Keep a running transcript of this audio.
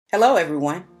Hello,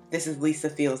 everyone. This is Lisa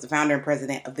Fields, the founder and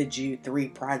president of the Jude 3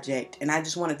 Project, and I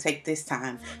just want to take this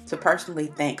time to personally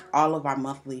thank all of our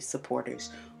monthly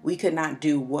supporters. We could not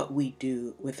do what we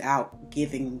do without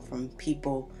giving from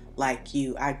people like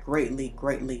you. I greatly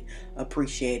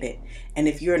appreciate it. And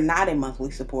if you're not a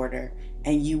monthly supporter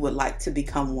and you would like to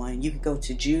become one, you can go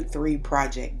to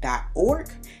jude3project.org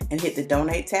and hit the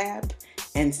donate tab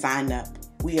and sign up.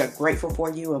 We are grateful for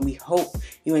you and we hope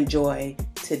you enjoy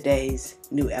today's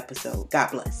new episode. God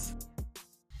bless.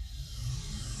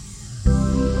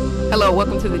 Hello,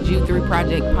 welcome to the Jude 3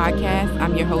 Project podcast.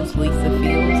 I'm your host, Lisa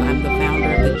Fields. I'm the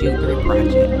founder of the Jude 3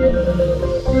 Project.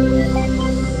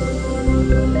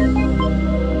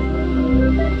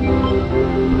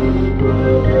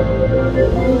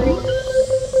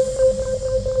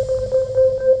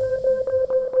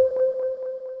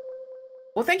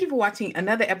 Well, thank you for watching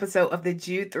another episode of the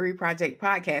Jude 3 Project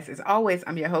podcast. As always,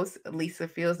 I'm your host, Lisa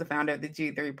Fields, the founder of the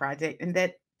Jude 3 Project. And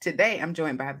that today I'm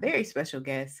joined by a very special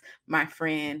guest, my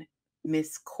friend,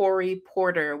 Miss Corey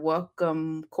Porter.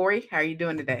 Welcome, Corey. How are you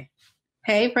doing today?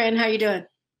 Hey, friend. How are you doing?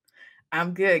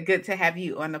 I'm good. Good to have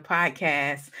you on the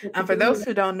podcast. For those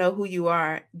who don't know who you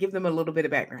are, give them a little bit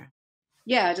of background.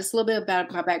 Yeah, just a little bit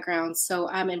about my background. So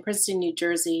I'm in Princeton, New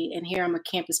Jersey, and here I'm a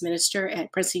campus minister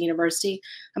at Princeton University.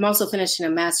 I'm also finishing a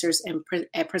master's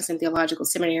at Princeton Theological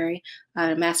Seminary,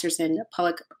 a master's in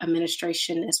public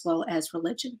administration as well as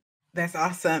religion. That's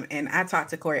awesome. And I talk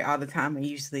to Corey all the time, and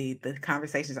usually the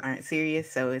conversations aren't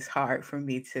serious, so it's hard for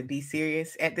me to be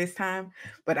serious at this time,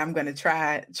 but I'm going to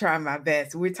try my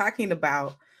best.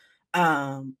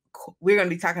 We're going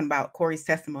to be talking about Corey's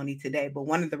testimony today, but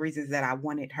one of the reasons that I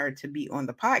wanted her to be on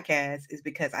the podcast is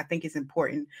because I think it's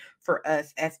important for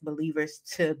us as believers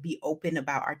to be open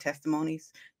about our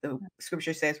testimonies. The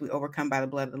scripture says we overcome by the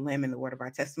blood of the Lamb and the word of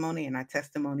our testimony, and our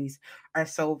testimonies are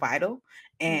so vital.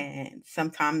 And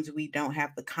sometimes we don't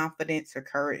have the confidence or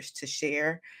courage to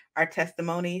share our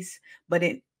testimonies, but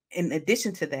in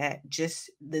addition to that,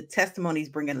 just the testimonies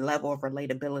bring a level of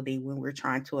relatability when we're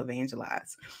trying to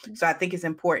evangelize. So I think it's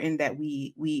important that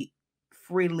we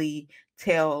freely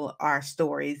tell our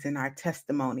stories and our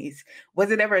testimonies.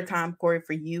 Was it ever a time, Corey,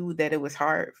 for you that it was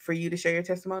hard for you to share your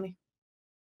testimony?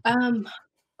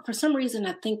 For some reason,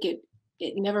 I think it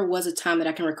never was a time that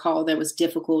I can recall that was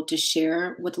difficult to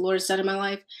share what the Lord has done in my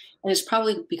life. And it's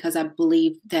probably because I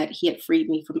believe that he had freed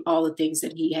me from all the things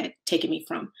that he had taken me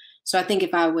from. So I think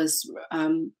if I was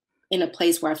in a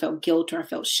place where I felt guilt or I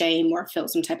felt shame or I felt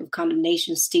some type of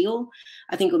condemnation still,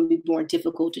 I think it would be more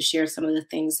difficult to share some of the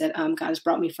things that God has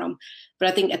brought me from. But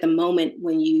I think at the moment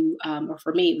when you, or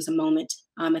for me, it was a moment,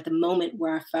 at the moment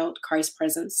where I felt Christ's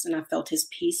presence and I felt his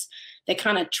peace, that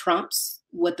kind of trumps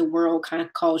what the world kind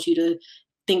of calls you to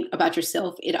think about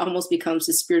yourself. It almost becomes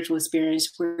a spiritual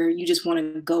experience where you just want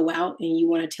to go out and you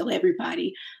want to tell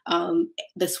everybody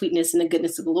the sweetness and the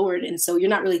goodness of the Lord. And so you're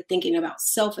not really thinking about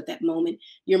self at that moment.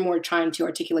 You're more trying to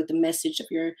articulate the message of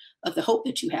the hope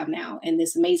that you have now and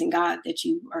this amazing God that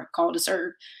you are called to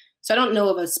serve. So I don't know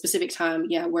of a specific time,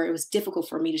 where it was difficult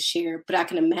for me to share, but I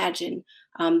can imagine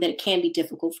that it can be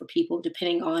difficult for people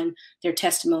depending on their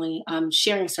testimony,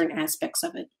 sharing certain aspects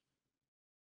of it.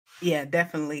 Yeah,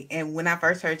 definitely. And when I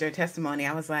first heard your testimony,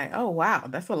 I was like, oh, wow,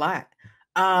 that's a lot.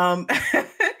 And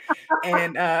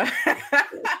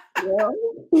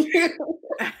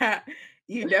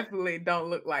you definitely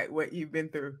don't look like what you've been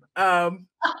through. We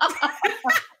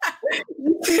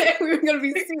were going to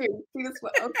be serious.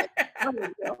 Okay.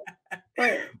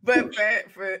 But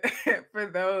for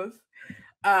those,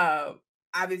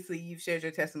 obviously you've shared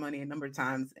your testimony a number of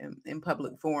times in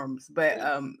public forums, but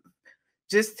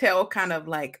just tell kind of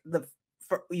like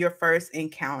your first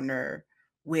encounter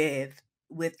with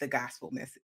the gospel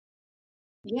message.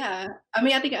 Yeah. I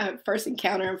mean, I think I first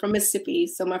encounter, I'm from Mississippi.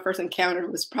 So my first encounter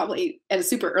was probably at a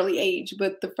super early age,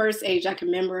 but the first age I can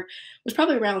remember was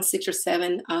probably around 6 or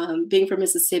 7, being from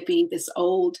Mississippi. This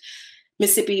old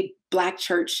Mississippi Black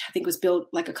church, I think, was built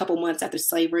like a couple months after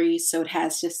slavery. So it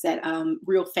has just that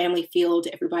real family feel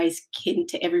to everybody's kin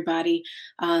to everybody.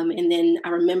 And then I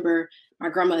remember my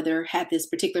grandmother had this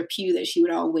particular pew that she would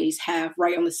always have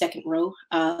right on the second row.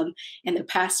 And the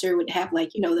pastor would have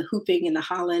the hooping and the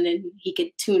hollering, and he could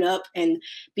tune up and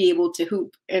be able to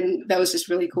hoop. And that was just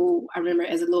really cool. I remember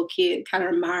as a little kid kind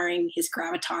of admiring his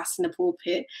gravitas in the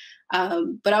pulpit.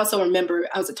 But I also remember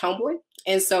I was a tomboy.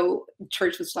 And so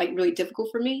church was really difficult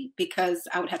for me because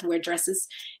I would have to wear dresses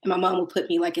and my mom would put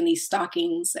me in these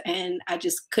stockings and I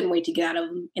just couldn't wait to get out of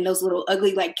them. And those little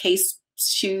ugly case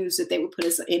shoes that they would put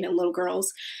us in, and little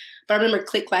girls. but I remember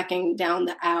click clacking down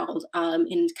the aisle,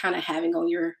 and kind of having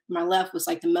on my left was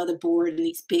like the motherboard and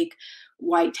these big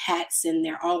white hats and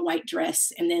their all white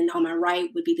dress. And then on my right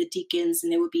would be the deacons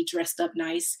and they would be dressed up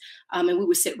nice. And we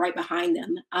would sit right behind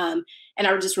them. And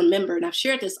I would just remember, and I've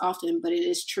shared this often, but it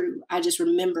is true. I just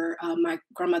remember my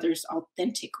grandmother's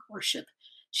authentic worship.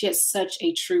 She had such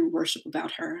a true worship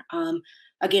about her.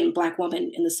 Again, Black woman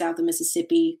in the South of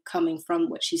Mississippi, coming from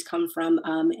what she's come from,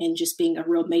 and just being a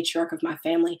real matriarch of my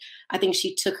family. I think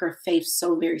she took her faith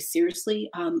so very seriously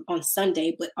on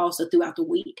Sunday, but also throughout the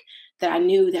week, that I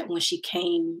knew that when she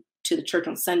came to the church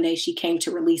on Sunday, she came to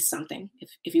release something,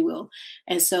 if you will.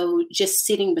 And so just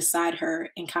sitting beside her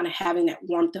and kind of having that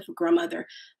warmth of a grandmother,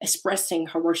 expressing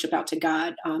her worship out to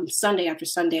God Sunday after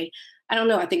Sunday, I don't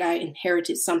know. I think I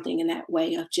inherited something in that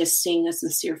way of just seeing a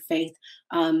sincere faith.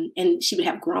 And she would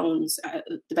have groans.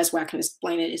 The best way I can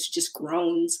explain it is just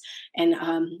groans. And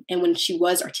when she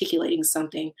was articulating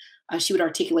something, she would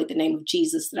articulate the name of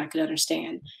Jesus that I could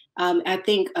understand. I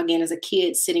think, again, as a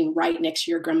kid, sitting right next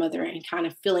to your grandmother and kind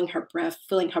of feeling her breath,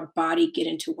 feeling her body get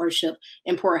into worship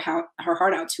and pour her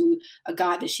heart out to a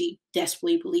God that she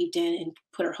desperately believed in and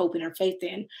put her hope and her faith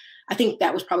in. I think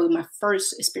that was probably my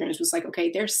first experience, was like,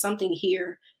 okay, there's something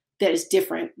here that is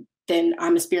different than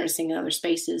I'm experiencing in other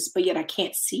spaces, but yet I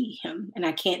can't see him and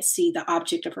I can't see the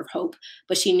object of her hope,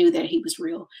 but she knew that he was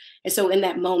real. And so in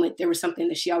that moment, there was something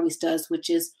that she always does, which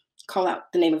is call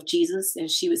out the name of Jesus, and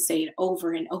she would say it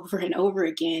over and over and over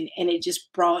again, and it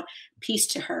just brought peace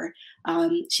to her.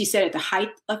 She said at the height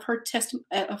of her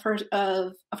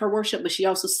of her worship, but she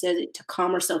also said it to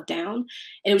calm herself down.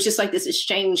 And it was just like this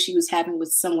exchange she was having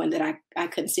with someone that I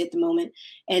couldn't see at the moment.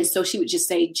 And so she would just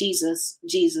say, Jesus,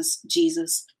 Jesus,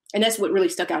 Jesus. And that's what really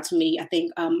stuck out to me. I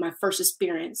think my first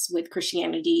experience with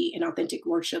Christianity and authentic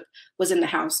worship was in the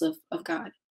house of God.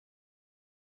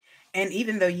 And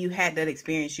even though you had that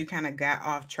experience, you kind of got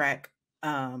off track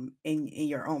in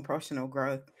your own personal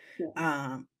growth,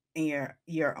 Yeah. in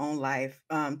your own life.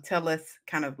 Tell us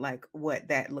kind of like what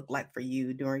that looked like for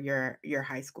you during your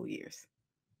high school years.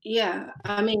 Yeah,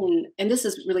 I mean, and this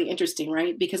is really interesting,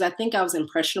 right? Because I think I was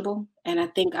impressionable and I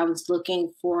think I was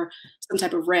looking for some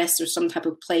type of rest or some type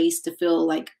of place to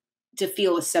feel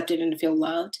accepted and to feel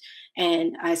loved.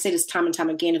 And I say this time and time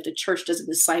again, if the church doesn't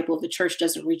disciple, if the church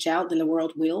doesn't reach out, then the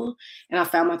world will. And I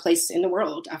found my place in the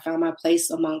world. I found my place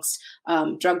amongst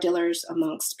drug dealers,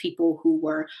 amongst people who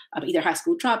were either high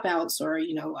school dropouts or,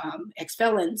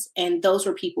 ex-felons. And those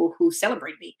were people who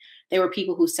celebrated me. They were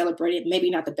people who celebrated maybe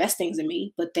not the best things in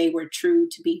me, but they were true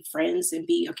to be friends and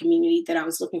be a community that I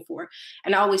was looking for.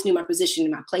 And I always knew my position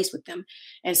and my place with them.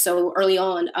 And so early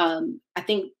on, I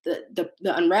think the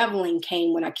unraveling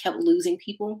came when I kept losing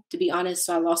people, to be honest.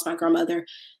 So I lost my grandmother.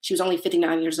 She was only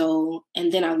 59 years old. And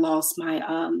then I lost my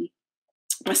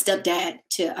stepdad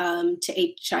to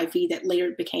HIV that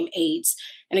later became AIDS.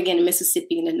 And again, in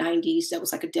Mississippi in the 90s, that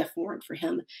was like a death warrant for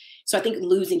him. So I think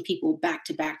losing people back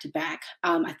to back to back,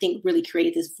 I think really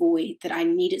created this void that I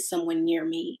needed someone near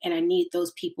me, and I needed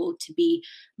those people to be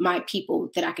my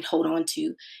people that I could hold on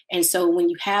to. And so when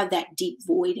you have that deep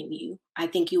void in you, I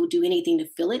think you will do anything to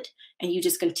fill it, and you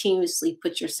just continuously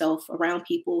put yourself around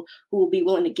people who will be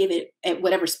willing to give it at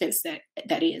whatever expense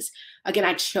that is. Again,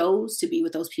 I chose to be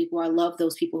with those people. I love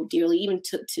those people dearly. Even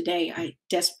today, I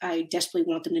desperately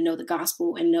want them to know the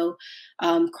gospel and know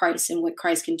Christ and what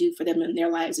Christ can do for them in their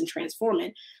lives and transform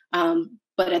it.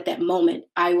 But at that moment,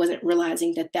 I wasn't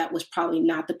realizing that that was probably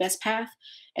not the best path.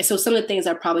 And so some of the things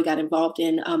I probably got involved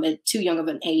in at too young of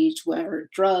an age were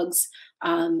drugs.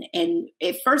 And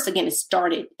at first, again, it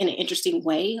started in an interesting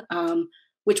way,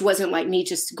 which wasn't like me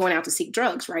just going out to seek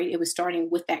drugs, right? It was starting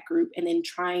with that group and then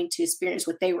trying to experience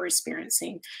what they were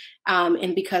experiencing.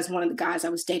 And because one of the guys I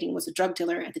was dating was a drug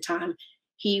dealer at the time,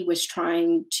 he was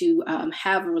trying to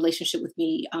have a relationship with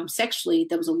me sexually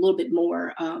that was a little bit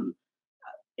more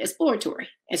exploratory.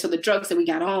 And so the drugs that we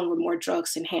got on were more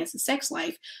drugs to enhance the sex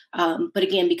life. But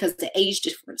again, because the age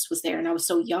difference was there and I was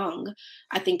so young,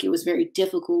 I think it was very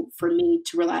difficult for me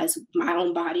to realize my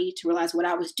own body, to realize what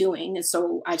I was doing. And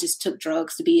so I just took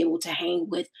drugs to be able to hang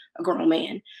with a grown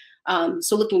man.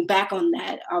 So looking back on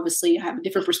that, obviously I have a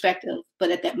different perspective,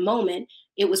 but at that moment,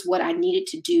 it was what I needed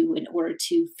to do in order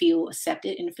to feel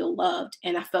accepted and feel loved.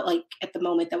 And I felt like at the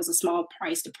moment that was a small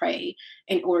price to pay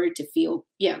in order to feel,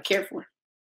 cared for.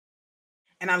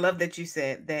 And I love that you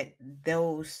said that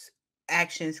those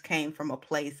actions came from a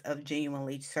place of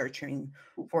genuinely searching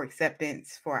for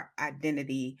acceptance, for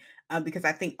identity, because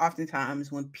I think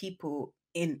oftentimes when people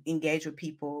engage with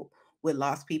people, with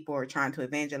lost people or trying to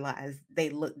evangelize, they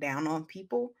look down on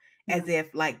people Yeah. as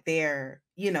if like they're,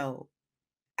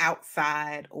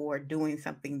 outside or doing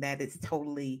something that is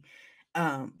totally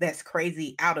that's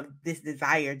crazy out of this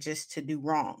desire just to do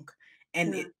wrong.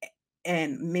 And Yeah,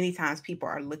 and many times people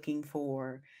are looking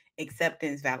for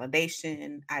acceptance,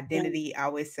 validation, yeah, identity. I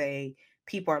always say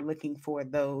people are looking for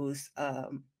those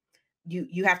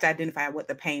you have to identify what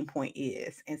the pain point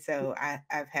is. And so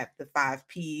I've had the 5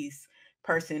 P's: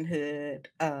 personhood,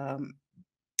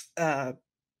 uh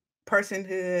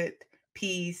personhood,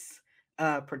 peace,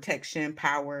 protection,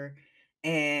 power,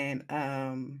 and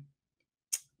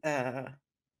uh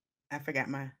I forgot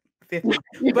my 5th one.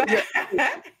 But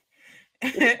yeah.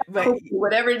 but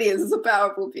Whatever it is, it's a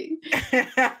powerful piece.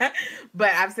 but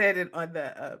I've said it on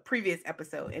the previous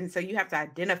episode. And so you have to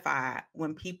identify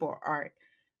when people are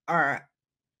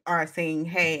are saying,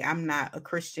 "Hey, I'm not a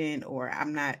Christian," or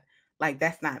 "I'm not like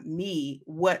that's not me."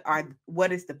 What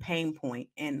is the pain point,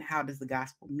 and how does the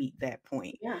gospel meet that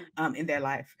point Yeah. in their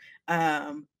life?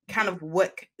 Kind of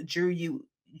what drew you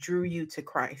to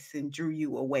Christ and drew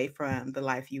you away from the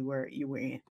life you were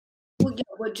in. Well, yeah,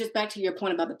 well, just back to your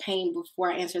point about the pain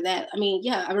before I answer that. I mean,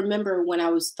 yeah, I remember when I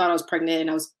was thought I was pregnant and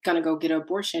I was gonna go get an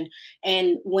abortion.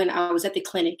 And when I was at the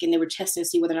clinic and they were testing to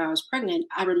see whether or not I was pregnant,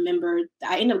 I remember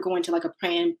I ended up going to like a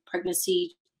planned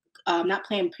pregnancy, not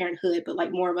Planned Parenthood, but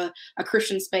like more of a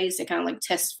Christian space that kind of like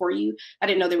tests for you. I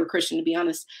didn't know they were Christian to be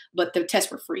honest, but the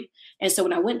tests were free. And so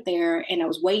when I went there and I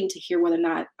was waiting to hear whether or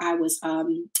not I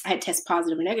had test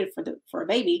positive or negative for a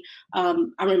baby, I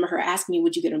remember her asking me,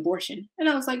 "Would you get an abortion?" And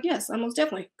I was like, "Yes, I'm most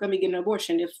definitely going to be getting an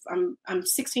abortion if I'm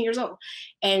 16 years old."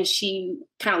 And she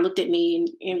kind of looked at me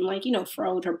and like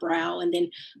furrowed her brow and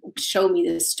then showed me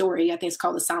this story. I think it's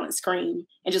called The Silent Scream,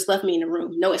 and just left me in the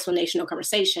room, no explanation, no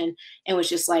conversation, and was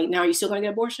just like, "Now, are you still going to get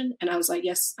an abortion?" And I was like,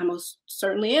 "Yes, I most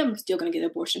certainly am still going to get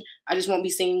an abortion. I just won't be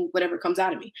seeing whatever comes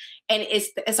out of me." And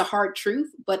it's a hard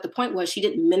truth, but the point was she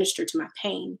didn't minister to my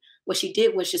pain. What she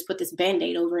did was just put this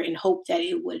band-aid over it and hope that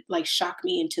it would like shock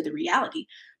me into the reality.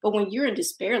 But when you're in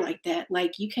despair like that,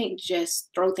 like you can't just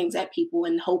throw things at people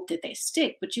and hope that they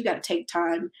stick, but you got to take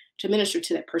time to minister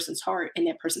to that person's heart and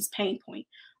that person's pain point,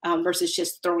 versus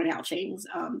just throwing out things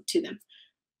to them.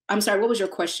 I'm sorry, what was your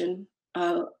question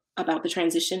about the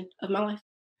transition of my life?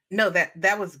 No,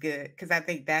 that was good because I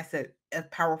think that's a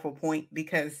powerful point,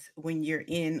 because when you're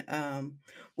in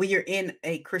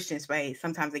a Christian space,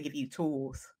 sometimes they give you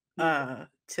tools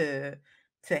to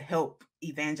help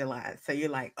evangelize. So you're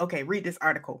like, okay, read this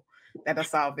article. That'll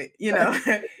solve it.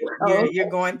 Oh, You're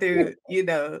going through,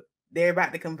 they're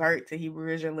about to convert to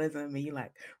Hebrew Israelism, and you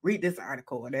like, read this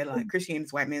article. Or they're like, Christianity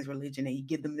is white man's religion, and you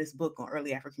give them this book on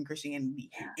early African Christianity,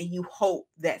 and you hope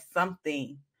that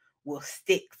something will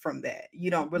stick from that. You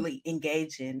don't really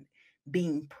engage in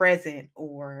being present,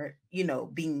 or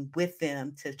being with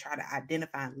them to try to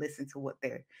identify and listen to what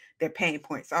their pain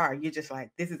points are. You're just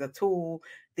like, this is a tool,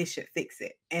 this should fix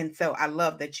it. And so I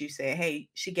love that you said, hey,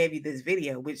 she gave you this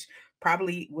video, which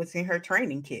probably was in her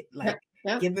training kit. yeah, Like,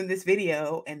 yeah, give them this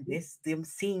video, and them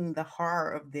seeing the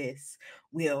horror of this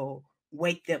will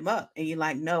wake them up. And you're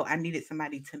like, no, I needed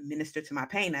somebody to minister to my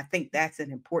pain. I think that's an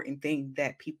important thing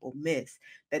that people miss,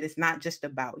 that it's not just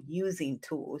about using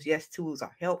tools. Yes, tools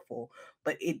are helpful,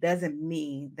 but it doesn't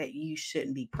mean that you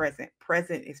shouldn't be present.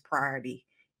 Present is priority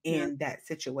yeah, in that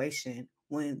situation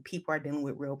when people are dealing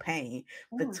with real pain.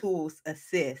 The yeah, tools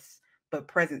assist, but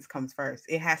presence comes first.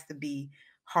 It has to be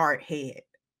hard head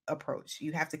approach.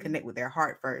 You have to connect with their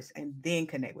heart first and then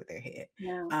connect with their head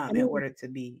yeah. in order to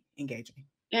be engaging.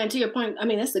 And to your point, I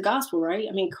mean, that's the gospel, right?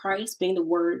 I mean, Christ, being the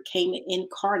word, came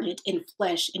incarnate in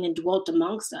flesh and indwelt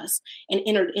amongst us and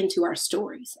entered into our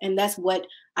stories. And that's what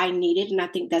I needed. And I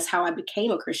think that's how I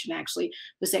became a Christian, actually,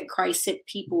 was that Christ sent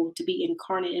people to be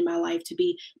incarnate in my life, to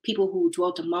be people who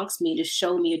dwelt amongst me, to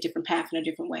show me a different path in a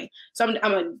different way. So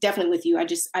I'm definitely with you. I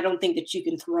don't think that you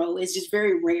can throw, it's just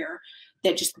very rare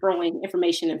that just throwing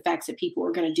information and facts at people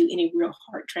are going to do any real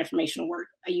heart transformational work.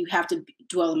 You have to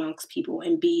dwell amongst people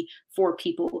and be for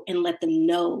people and let them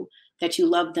know that you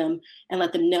love them, and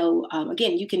let them know,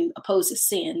 again, you can oppose a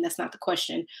sin, that's not the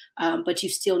question, but you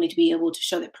still need to be able to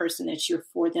show that person that you're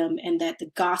for them and that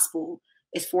the gospel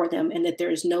is for them, and that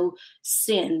there is no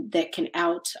sin that can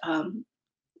out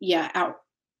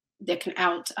that can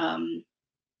out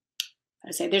I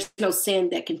say there's no sin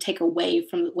that can take away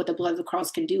from what the blood of the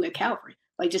cross can do at Calvary.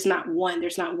 Like, just not one.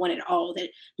 There's not one at all that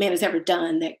man has ever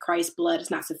done that Christ's blood is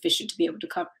not sufficient to be able to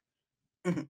cover.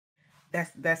 Mhm.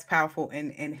 That's powerful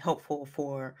and helpful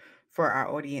for our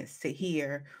audience to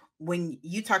hear. When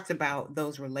you talked about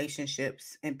those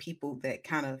relationships and people that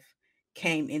kind of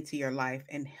came into your life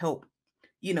and helped,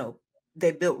 you know,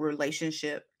 they built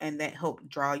relationship and that helped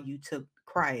draw you to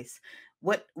Christ.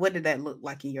 What did that look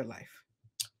like in your life?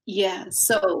 Yeah.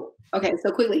 So okay.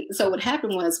 So quickly. So what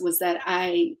happened was that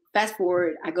I fast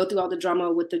forward. I go through all the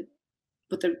drama with the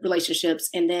relationships.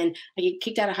 And then I get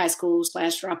kicked out of high school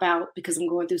 / drop out because I'm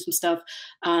going through some stuff.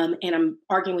 And I'm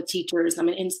arguing with teachers. I'm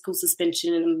in school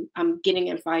suspension and I'm getting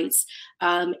in fights.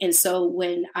 And so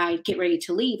when I get ready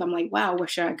to leave, I'm like, wow, where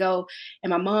should I go?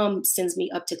 And my mom sends me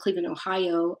up to Cleveland,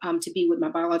 Ohio, to be with my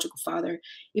biological father.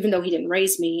 Even though he didn't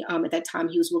raise me at that time,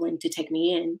 he was willing to take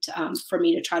me in for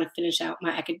me to try to finish out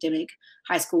my academic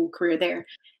high school career there.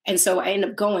 And so I end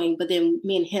up going, but then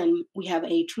me and him, we have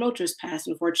a tumultuous past,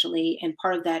 unfortunately. And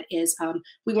part of that is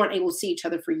we weren't able to see each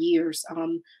other for years.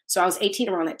 So I was 18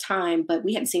 around that time, but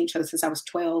we hadn't seen each other since I was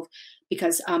 12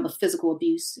 because of physical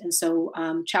abuse. And so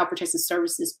Child Protective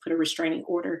Services put a restraining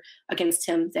order against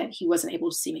him that he wasn't able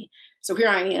to see me. So here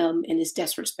I am in this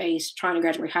desperate space trying to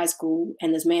graduate high school.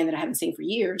 And this man that I haven't seen for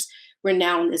years, we're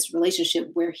now in this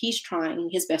relationship where he's trying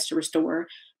his best to restore,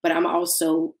 but I'm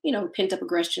also, pent up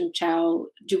aggression, child,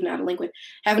 juvenile delinquent,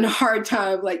 having a hard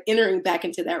time like entering back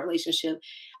into that relationship.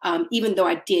 Even though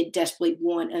I did desperately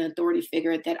want an authority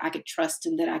figure that I could trust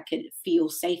and that I could feel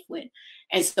safe with.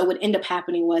 And so what ended up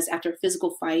happening was after a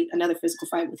physical fight, another physical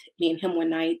fight with me and him one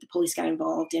night, the police got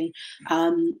involved and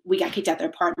we got kicked out their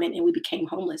apartment and we became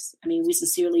homeless. I mean, we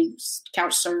sincerely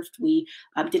couch surfed. We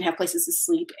didn't have places to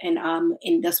sleep.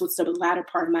 And that's what's the latter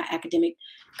part of my academic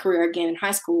career again in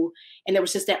high school. And there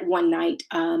was just that one night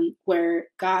where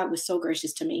God was so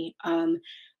gracious to me.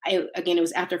 Again, it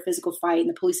was after a physical fight and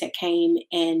the police had came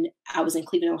and I was in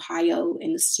Cleveland, Ohio,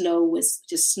 and the snow was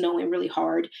just snowing really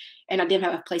hard. And I didn't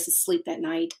have a place to sleep that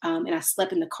night. And I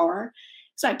slept in the car.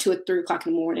 So at 2 or 3 o'clock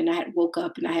in the morning, I had woke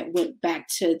up and I had went back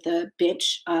to the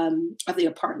bench of the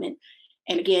apartment.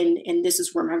 And again, and this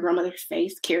is where my grandmother's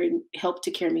faith helped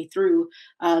to carry me through.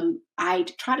 I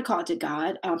tried to call it to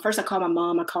God. First, I called my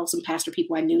mom. I called some pastor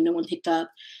people I knew. No one picked up.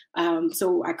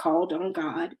 So I called on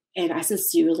God and I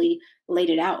sincerely laid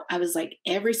it out. I was like,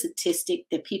 every statistic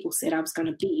that people said I was going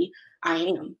to be, I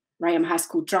am. Right, I'm a high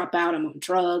school dropout. I'm on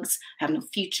drugs. I have no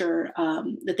future.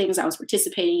 The things I was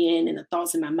participating in and the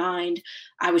thoughts in my mind,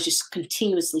 I was just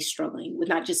continuously struggling with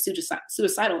not just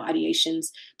suicidal ideations,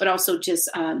 but also just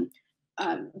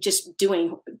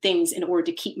doing things in order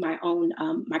to keep my own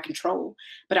my control.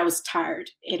 But I was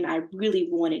tired, and I really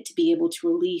wanted to be able to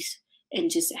release and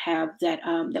just have that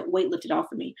weight lifted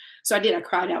off of me. So I did. I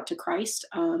cried out to Christ.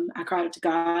 I cried out to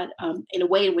God in a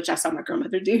way in which I saw my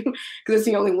grandmother do, because it's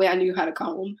the only way I knew how to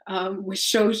call him, which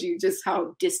shows you just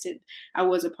how distant I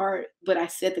was apart. But I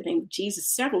said the name of Jesus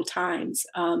several times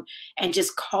and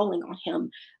just calling on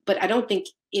him. But I don't think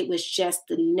it was just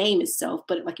the name itself,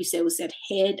 but like you said, it was that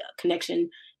head connection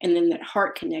and then that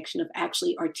heart connection of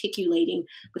actually articulating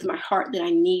with my heart that I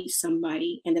need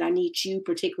somebody and that I need you,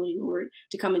 particularly, Lord,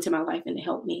 to come into my life and to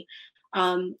help me.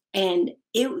 And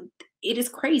it is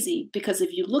crazy because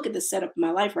if you look at the setup of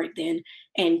my life right then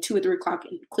and 2 or 3 o'clock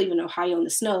in Cleveland, Ohio in the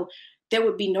snow, there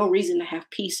would be no reason to have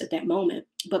peace at that moment.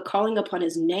 But calling upon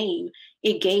his name,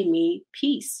 it gave me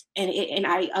peace. And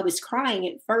I was crying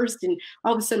at first, and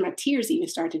all of a sudden my tears even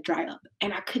started to dry up.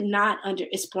 And I could not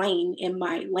explain in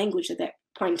my language at that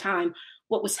point in time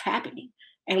what was happening.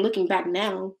 And looking back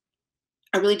now,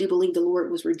 I really do believe the Lord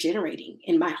was regenerating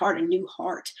in my heart, a new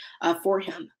heart for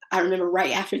him. I remember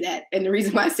right after that. And the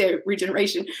reason why I said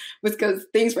regeneration was because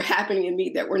things were happening in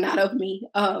me that were not of me.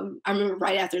 I remember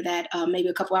right after that, maybe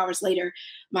a couple hours later,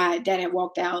 my dad had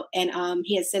walked out and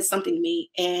he had said something to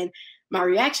me. And my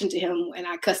reaction to him, and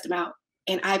I cussed him out.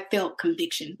 And I felt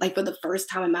conviction. Like for the first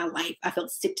time in my life, I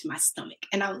felt sick to my stomach.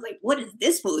 And I was like, what is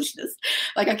this foolishness?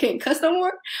 Like I can't cuss no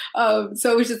more.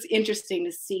 So it was just interesting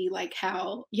to see like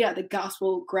how, yeah, the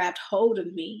gospel grabbed hold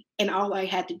of me and all I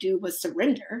had to do was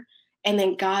surrender. And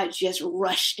then God just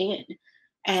rushed in.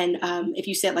 And if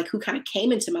you said like who kind of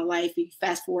came into my life, if you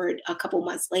fast forward a couple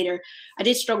months later, I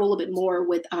did struggle a little bit more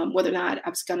with whether or not I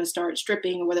was going to start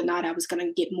stripping or whether or not I was going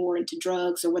to get more into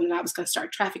drugs or whether or not I was going to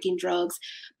start trafficking drugs.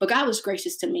 But God was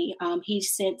gracious to me. He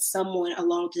sent someone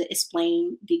along to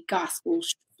explain the gospel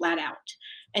flat out.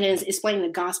 And in explaining the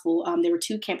gospel, there were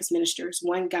 2 campus ministers.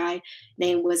 One guy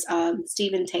name was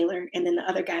Stephen Taylor, and then the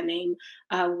other guy name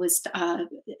was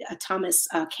Thomas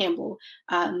Campbell.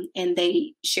 And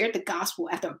they shared the gospel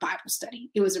after a Bible study.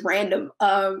 It was random.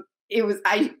 I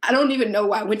don't even know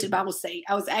why I went to Bible study.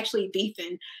 I was actually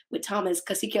beefing with Thomas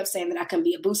because he kept saying that I couldn't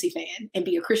be a Boosie fan and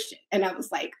be a Christian. And I was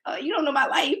like, you don't know my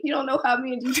life. You don't know how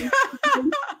me and Jesus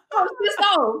Oh, just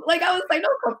no. Like, I was like,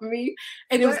 "Don't come for me."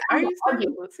 And it was But are out of you still a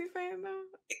argument. Bootsy fan though?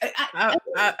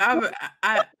 I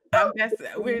I'm that's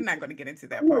we're not going to get into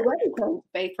that no part. way,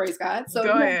 faith, praise God. So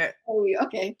Go no, ahead.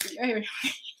 okay.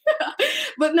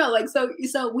 But no, like so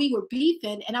we were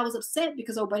beefing, and I was upset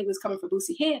because old buddy was coming for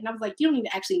Boosie Head, and I was like, you don't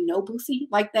even actually know Boosie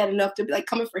like that enough to be like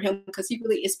coming for him because he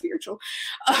really is spiritual.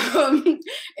 Um,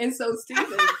 and so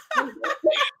Steven,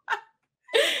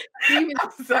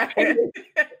 I'm sorry.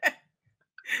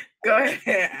 Go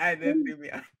ahead. I didn't do me.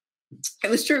 it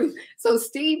was true. So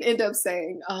Steve ended up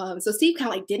saying, so Steve kind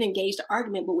of like didn't engage the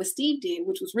argument, but what Steve did,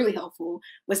 which was really helpful,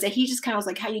 was that he just kind of was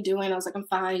like, "How you doing?" I was like, "I'm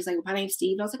fine." He's like, "My name's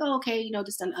Steve." And I was like, "Oh, okay,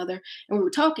 this and the other." And we were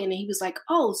talking, and he was like,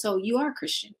 "Oh, so you are a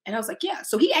Christian?" And I was like, "Yeah."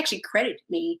 So he actually credited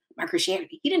me my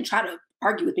Christianity. He didn't try to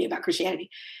argue with me about Christianity.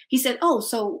 He said, "Oh,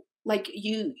 so like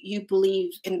you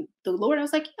believe in the Lord?" I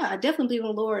was like, "Yeah, I definitely believe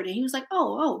in the Lord." And he was like,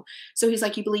 "Oh." So he's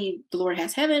like, "You believe the Lord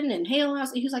has heaven and hell?" I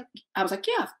was like,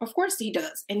 "Yeah, of course he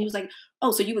does." And he was like,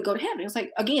 "Oh, so you would go to heaven?" I was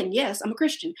like, "Again, yes, I'm a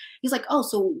Christian." He's like, "Oh,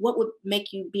 so what would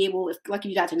make you be able, if like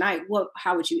you died tonight,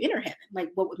 how would you enter heaven?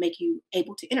 Like, what would make you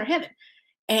able to enter heaven?"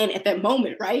 And at that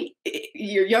moment, right,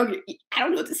 you're young, I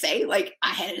don't know what to say. Like, I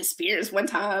had an experience one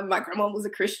time, my grandma was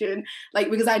a Christian, like,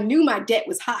 because I knew my debt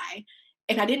was high.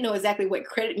 And I didn't know exactly what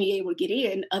credit me able to get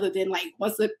in, other than like,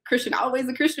 once a Christian, always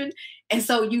a Christian. And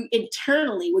so you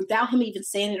internally, without him even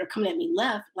saying it or coming at me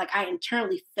left, like I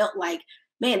internally felt like,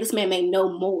 man, this man may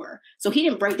know more. So he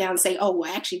didn't break down and say, "Oh,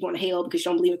 well, actually, you're going to hell because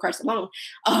you don't believe in Christ alone,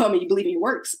 and you believe in your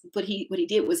works." But what he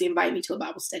did was he invited me to a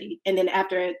Bible study, and then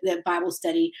after that Bible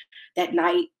study that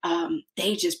night,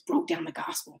 they just broke down the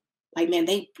gospel. Like, man,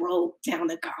 they broke down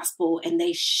the gospel and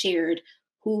they shared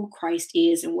who Christ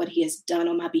is and what he has done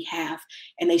on my behalf.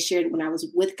 And they shared when I was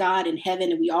with God in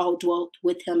heaven and we all dwelt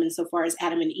with him insofar as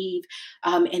Adam and Eve.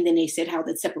 And then they said how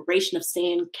the separation of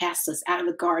sin casts us out of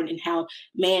the garden, and how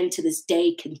man to this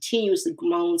day continuously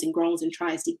moans and groans and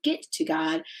tries to get to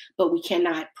God, but we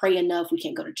cannot pray enough. We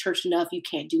can't go to church enough. You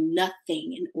can't do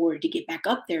nothing in order to get back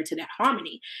up there to that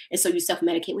harmony. And so you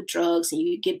self-medicate with drugs, and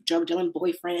you get drug dealing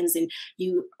boyfriends, and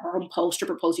you pole,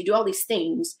 stripper poles. You do all these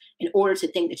things in order to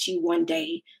think that you one day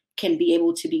can be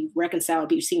able to be reconciled,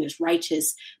 be seen as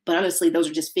righteous. But honestly, those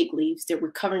are just fig leaves that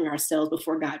we're covering ourselves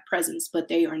before God's presence, but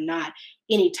they are not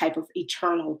any type of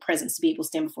eternal presence to be able to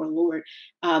stand before the Lord.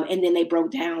 And then they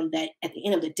broke down that at the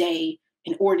end of the day,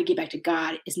 in order to get back to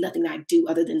God, is nothing that I do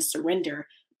other than surrender,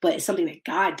 but it's something that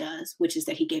God does, which is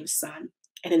that he gave his son.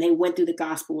 And then they went through the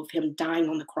gospel of him dying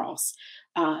on the cross.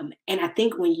 And I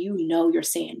think when you know your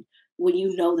sin, when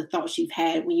you know the thoughts you've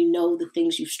had, when you know the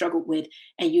things you've struggled with,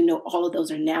 and you know all of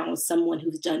those are now someone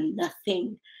who's done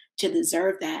nothing to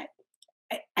deserve that,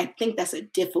 I think that's a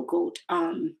difficult,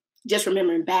 just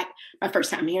remembering back my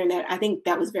first time hearing that, I think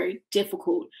that was very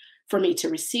difficult for me to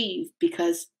receive,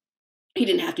 because he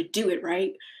didn't have to do it,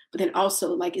 right? But then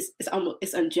also, like, it's almost,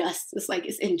 it's unjust. It's like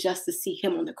it's unjust to see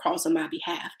him on the cross on my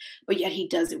behalf, but yet he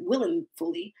does it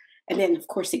willingly. And then, of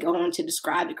course, they go on to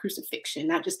describe the crucifixion,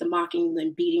 not just the mocking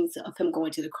and beatings of him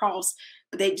going to the cross,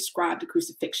 but they describe the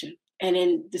crucifixion. And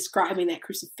in describing that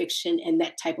crucifixion and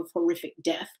that type of horrific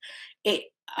death,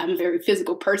 I'm a very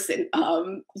physical person.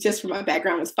 Just from my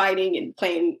background was fighting and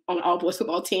playing on an all boys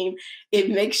football team. It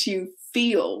makes you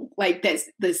feel like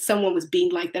that someone was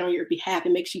being like that on your behalf.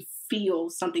 It makes you feel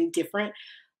something different.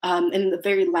 And the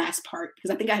very last part, because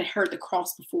I think I had heard the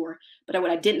cross before, but what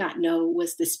I did not know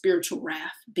was the spiritual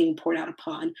wrath being poured out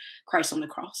upon Christ on the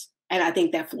cross. And I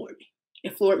think that floored me.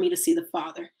 It floored me to see the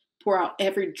Father pour out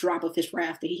every drop of his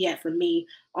wrath that he had for me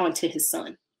onto his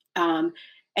son. And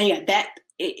yeah,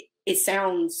 it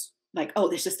sounds like, oh,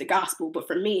 that's just the gospel. But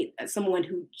for me, as someone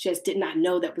who just did not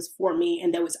know that was for me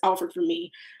and that was offered for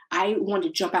me, I wanted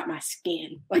to jump out my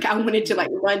skin. Like, I wanted to like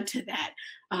run to that.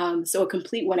 So a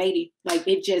complete 180, like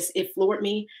it floored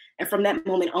me. And from that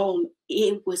moment on,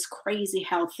 it was crazy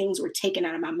how things were taken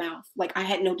out of my mouth. Like, I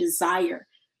had no desire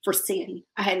for sin.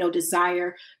 I had no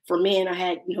desire for men. I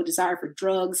had no desire for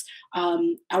drugs.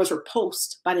 I was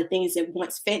repulsed by the things that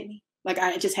once fed me. Like,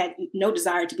 I just had no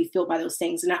desire to be filled by those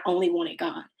things. And I only wanted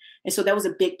God. And so that was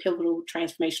a big pivotal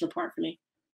transformational part for me.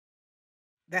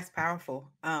 That's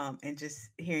powerful. And just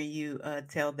hearing you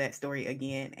tell that story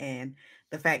again, and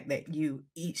the fact that you,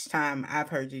 each time I've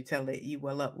heard you tell it, you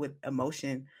well up with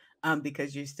emotion,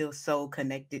 because you're still so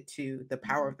connected to the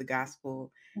power of the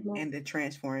gospel Mhm. and the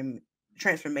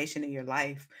transformation in your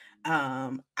life.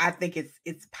 I think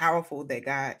it's powerful that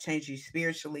God changed you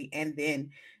spiritually, and then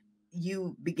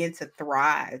you begin to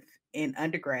thrive in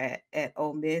undergrad at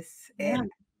Ole Miss, Yeah.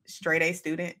 and straight A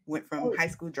student, went from Oh, high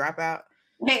school dropout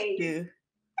hey. to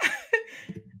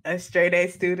A straight A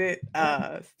student,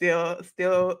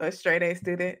 still a straight A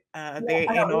student. Yeah, They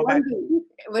I ain't know, know about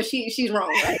but she's wrong,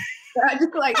 right? So I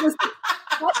just like listen,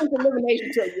 that is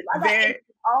elimination to you. I got A's there in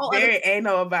all other. there ain't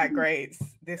no about grades.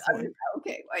 This I'm one. just,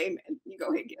 okay, well, amen. You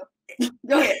go ahead, Gil.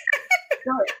 Go ahead.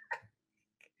 Go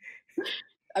ahead.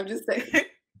 I'm just saying.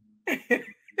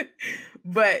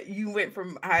 But you went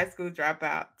from high school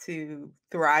dropout to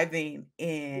thriving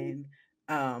in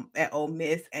at Ole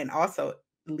Miss, and also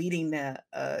leading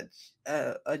a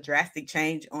drastic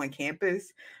change on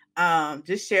campus.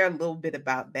 Just share a little bit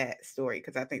about that story,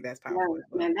 because I think that's powerful Man, as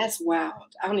well. man, that's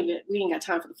wild. We ain't got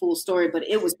time for the full story, but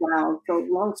it was wild. So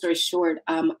long story short,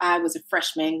 I was a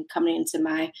freshman coming into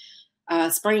my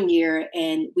spring year,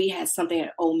 and we had something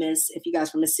at Ole Miss. If you guys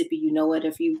from Mississippi, you know it.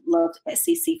 If you loved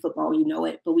SEC football, you know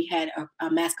it. But we had a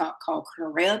mascot called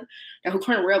Colonel Reb. Now, who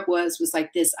Colonel Reb was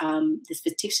like this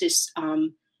fictitious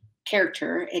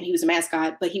character, and he was a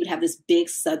mascot, but he would have this big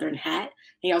Southern hat.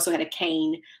 He also had a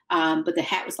cane, but the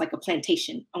hat was like a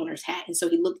plantation owner's hat. And so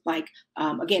he looked like,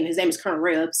 again, his name is Colonel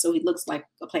Reb, so he looks like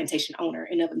a plantation owner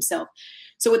in of himself.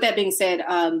 So with that being said,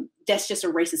 that's just a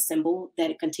racist symbol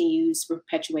that it continues to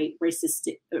perpetuate racist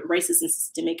and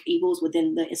systemic evils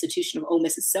within the institution of Ole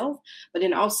Miss itself, but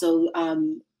then also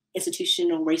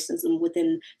institutional racism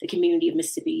within the community of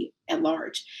Mississippi at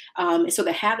large. And so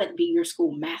to have it be your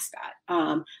school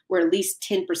mascot, where at least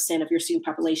 10% of your student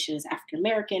population is African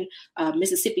American,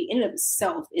 Mississippi in and of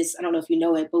itself is, I don't know if you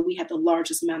know it, but we have the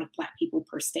largest amount of Black people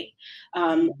per state.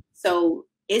 So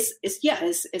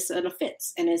it's an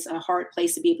offense, and it's a hard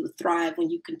place to be able to thrive when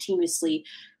you continuously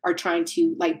are trying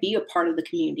to like be a part of the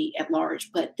community at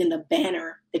large. But then the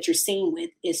banner that you're seeing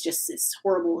with is just this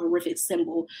horrible, horrific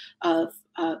symbol of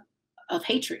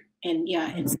hatred and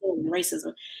and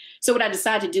racism. So what I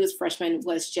decided to do as a freshman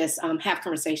was just have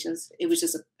conversations. It was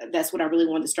just that's what I really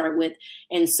wanted to start with.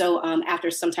 And so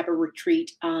after some type of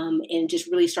retreat and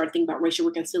just really start thinking about racial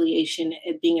reconciliation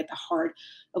and being at the heart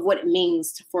of what it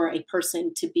means for a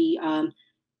person to be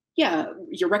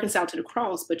you're reconciled to the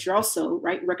cross, but you're also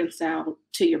reconciled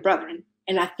to your brethren.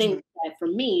 And I think that for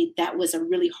me, that was a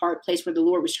really hard place where the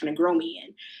Lord was trying to grow me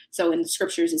in. So in the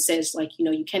scriptures, it says, like,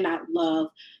 you cannot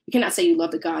say you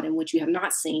love the God in which you have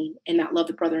not seen and not love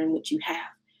the brother in which you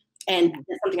have. And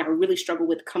that's something I really struggled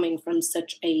with coming from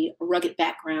such a rugged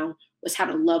background, was how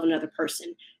to love another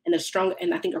person. And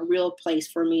I think a real place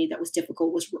for me that was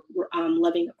difficult was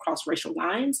loving across racial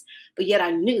lines. But yet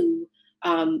I knew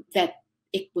that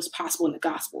it was possible in the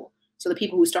gospel. So the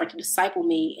people who started to disciple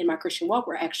me in my Christian walk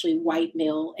were actually white,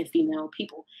 male, and female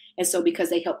people. And so because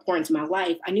they helped pour into my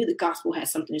life, I knew the gospel had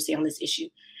something to say on this issue.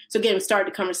 So again, we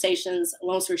started the conversations.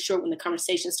 Long story short, when the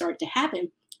conversation started to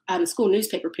happen, the school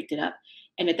newspaper picked it up.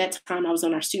 And at that time, I was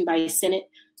on our student body senate,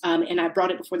 and I brought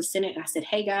it before the Senate. And I said,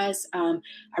 hey, guys, I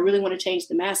really want to change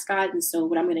the mascot. And so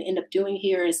what I'm going to end up doing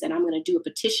here is that I'm going to do a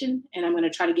petition, and I'm going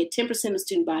to try to get 10% of the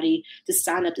student body to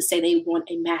sign up to say they want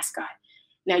a mascot.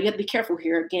 Now, you have to be careful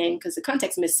here, again, because the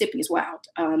context of Mississippi is wild.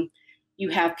 You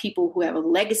have people who have a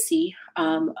legacy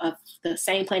of the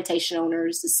same plantation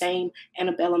owners, the same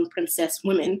antebellum princess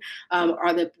women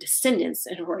are the descendants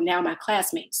and who are now my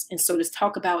classmates. And so to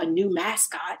talk about a new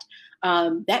mascot,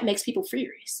 that makes people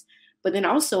furious. But then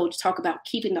also to talk about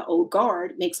keeping the old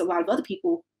guard makes a lot of other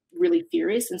people really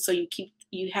furious. And so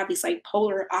you have these like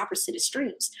polar opposite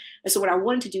extremes. And so what I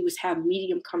wanted to do was have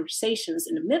medium conversations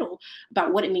in the middle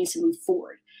about what it means to move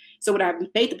forward. So when I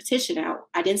made the petition out,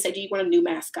 I didn't say, do you want a new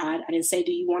mascot? I didn't say,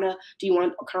 do you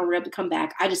want Colonel Reb to come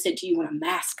back? I just said, do you want a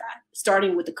mascot?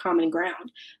 Starting with the common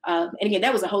ground. And again,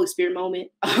 that was a Holy Spirit moment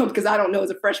because I don't know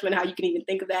as a freshman how you can even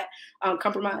think of that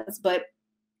compromise, but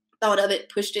thought of it,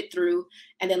 pushed it through.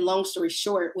 And then long story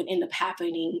short, what ended up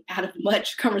happening out of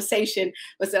much conversation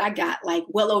was that I got like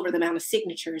well over the amount of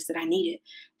signatures that I needed.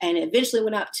 And it eventually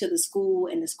went up to the school,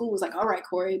 and the school was like, all right,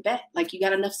 Corey, bet, like you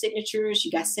got enough signatures,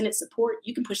 you got Senate support,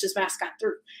 you can push this mascot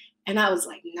through. And I was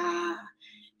like, nah,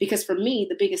 because for me,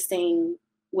 the biggest thing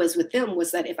was with them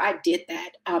was that if I did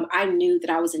that, I knew that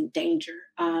I was in danger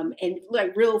and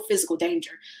like real physical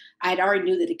danger. I'd already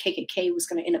knew that the KKK was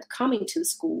going to end up coming to the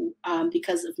school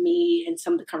because of me and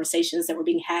some of the conversations that were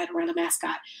being had around the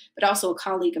mascot. But also a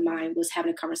colleague of mine was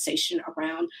having a conversation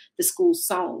around the school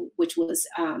song, which was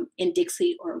in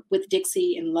Dixie or with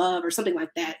Dixie in love or something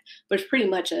like that. But it's pretty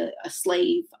much a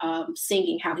slave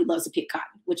singing how he loves to pick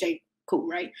cotton, which ain't cool,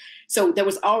 right? So there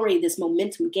was already this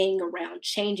momentum gaining around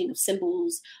changing of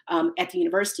symbols at the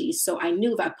university. So I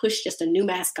knew if I pushed just a new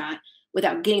mascot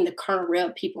without getting the Colonel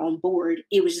Reb people on board,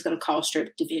 it was just going to cause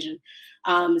straight division.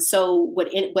 So but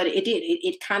it did.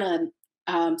 It kind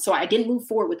of so I didn't move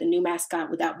forward with the new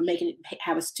mascot without making it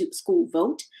have a school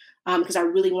vote. because I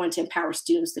really wanted to empower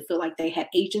students to feel like they had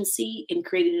agency in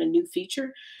creating a new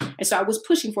future. And so I was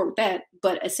pushing forward with that.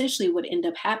 But essentially what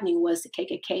ended up happening was the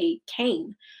KKK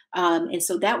came. And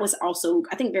so that was also,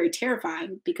 I think, very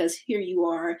terrifying, because here you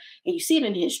are and you see it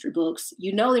in history books,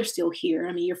 they're still here.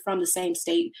 I mean, you're from the same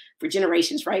state for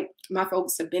generations, right? My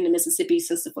folks have been in Mississippi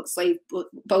since the slave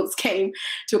boats came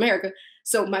to America.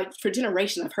 So for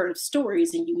generations, I've heard of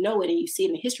stories, and it and you see it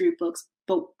in the history books.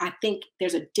 But I think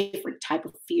there's a different type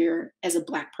of fear as a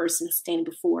Black person standing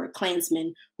before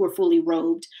Klansmen who are fully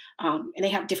robed. And they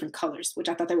have different colors, which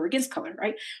I thought they were against color,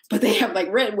 right? But they have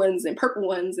like red ones and purple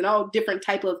ones and all different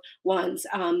type of ones.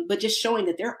 But just showing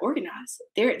that they're organized,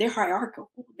 they're hierarchical.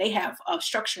 They have a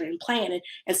structure and plan. And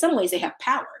in some ways they have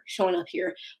power, showing up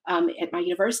here at my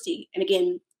university. And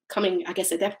again, coming, I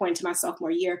guess, at that point into my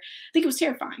sophomore year, I think it was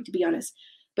terrifying, to be honest.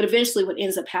 But eventually what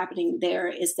ends up happening there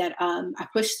is that I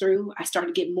pushed through. I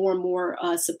started to get more and more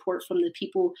support from the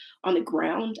people on the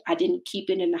ground. I didn't keep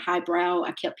it in the highbrow.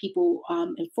 I kept people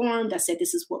informed. I said,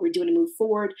 this is what we're doing to move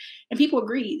forward. And people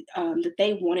agreed that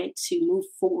they wanted to move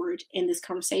forward in this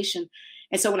conversation.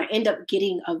 And so when I end up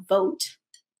getting a vote,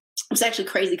 it was actually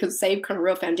crazy, because Save Colonel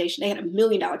Real Foundation, they had $1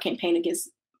 million campaign against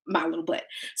my little butt.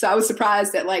 So I was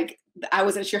surprised that I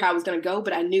wasn't sure how I was going to go,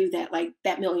 but I knew that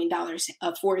that $1 million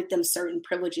afforded them certain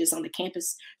privileges on the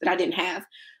campus that I didn't have.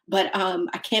 But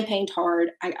I campaigned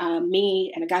hard.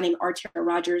 Me and a guy named Artera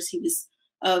Rogers, he was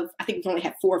I think we've only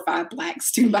had 4 or 5 Black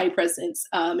student body presidents,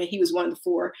 and he was one of the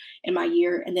 4 in my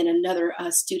year. And then another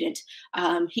student,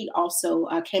 he also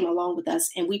came along with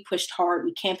us, and we pushed hard.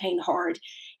 We campaigned hard.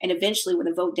 And eventually when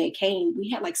the vote day came, we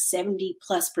had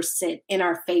 70+% in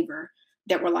our favor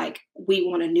that were like, we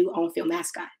want a new on-field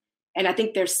mascot. And I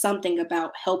think there's something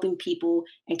about helping people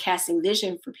and casting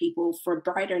vision for people for a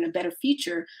brighter and a better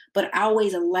future, but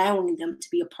always allowing them to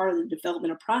be a part of the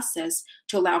developmental process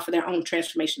to allow for their own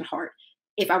transformation of heart.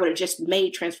 If I would have just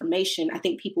made transformation, I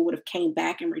think people would have came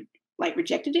back and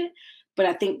rejected it. But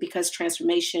I think because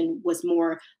transformation was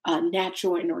more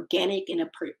natural and organic, and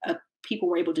people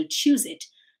were able to choose it,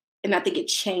 and I think it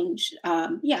changed,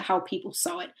 how people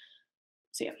saw it.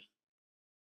 So yeah.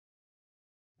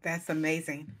 That's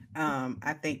amazing.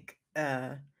 I think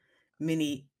I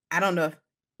don't know if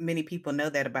many people know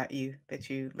that about you,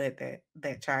 that you led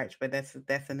that charge, but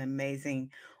that's an amazing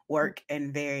work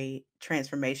and very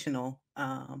transformational,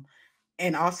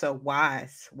 and also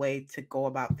wise way to go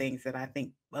about things that I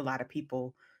think a lot of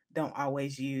people don't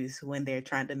always use when they're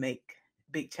trying to make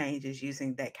big changes,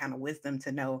 using that kind of wisdom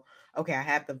to know, okay, I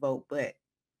have the vote, but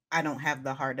I don't have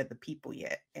the heart of the people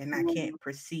yet. And I can't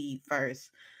proceed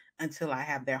first until I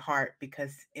have their heart,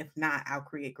 because if not, I'll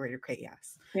create greater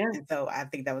chaos. Yeah. And so I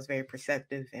think that was very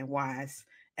perceptive and wise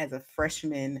as a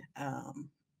freshman,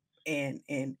 and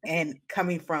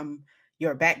coming from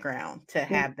your background to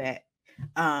have that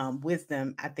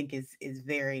wisdom, I think is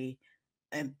very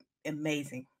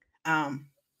amazing.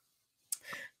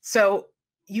 So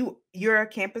you're a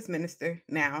campus minister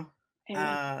now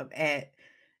at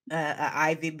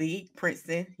Ivy League,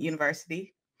 Princeton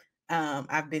University.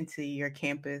 I've been to your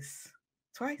campus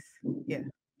twice. Yeah.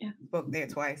 Spoke there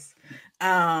twice.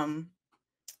 And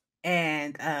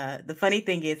the funny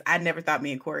thing is, I never thought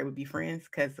me and Corey would be friends,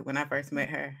 because when I first met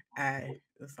her, I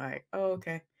was like, oh,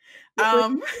 okay.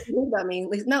 What did you think about me?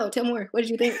 No, tell more. What did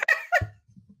you think?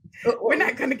 We're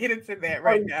not going to get into that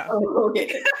right now. Oh,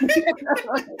 okay.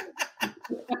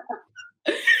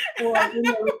 Well,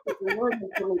 the Lord has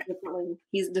done it differently.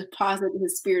 He's deposited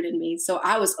His Spirit in me, so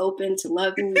I was open to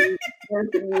loving you,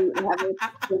 and having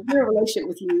a good relationship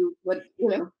with you. But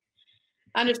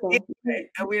I understand.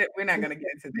 We're not going to get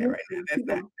into that right now. That's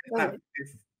not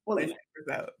this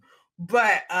episode.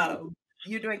 But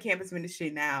you're doing campus ministry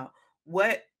now.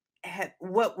 What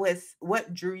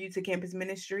drew you to campus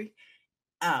ministry?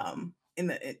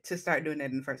 To start doing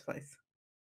that in the first place?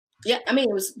 Yeah, I mean,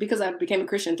 it was because I became a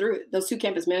Christian through it. Those 2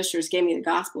 campus ministers gave me the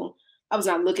gospel. I was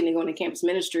not looking to go into campus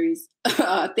ministries.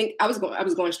 I think I was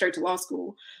going straight to law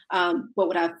school. But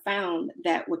what I found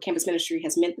that what campus ministry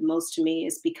has meant the most to me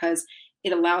is because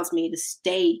it allows me to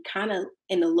stay kind of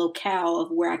in the locale of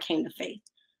where I came to faith.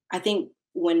 I think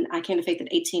when I came to faith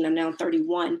at 18, I'm now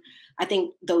 31. I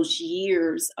think those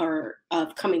years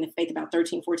of coming to faith, about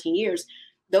 13, 14 years,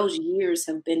 those years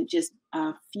have been just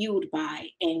fueled by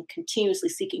and continuously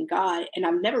seeking God. And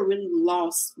I've never really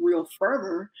lost real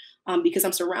fervor because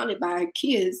I'm surrounded by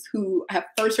kids who have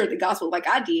first heard the gospel like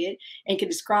I did and can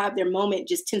describe their moment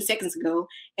just 10 seconds ago.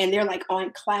 And they're like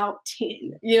on cloud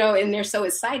 10, and they're so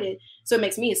excited. So it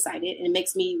makes me excited, and it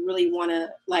makes me really want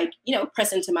to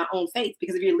press into my own faith,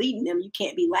 because if you're leading them, you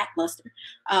can't be lackluster.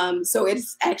 So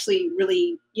it's actually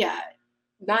really,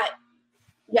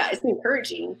 yeah, it's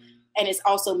encouraging, and it's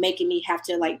also making me have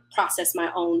to like process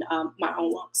my own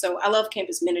walk. So I love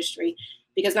campus ministry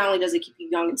because not only does it keep you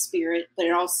young in spirit, but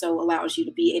it also allows you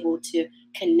to be able to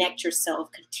connect yourself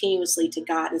continuously to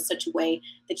God in such a way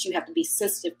that you have to be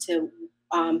sensitive to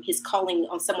His calling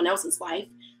on someone else's life.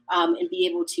 And be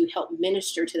able to help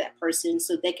minister to that person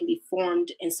so they can be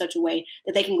formed in such a way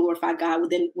that they can glorify God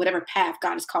within whatever path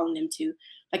God is calling them to.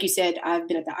 Like you said, I've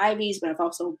been at the Ivies, but I've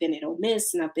also been at Ole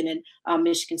Miss, and I've been at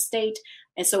Michigan State.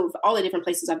 And so all the different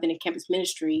places I've been in campus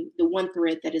ministry, the one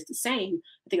thread that is the same,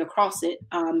 I think across it,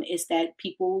 is that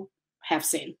people have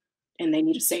sinned and they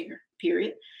need a savior,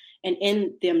 period. And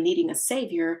in them needing a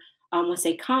savior, once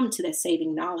they come to that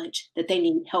saving knowledge, that they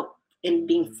need help in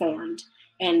being formed.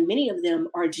 And many of them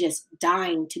are just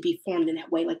dying to be formed in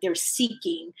that way. Like they're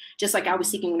seeking, just like I was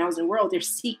seeking when I was in the world, they're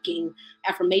seeking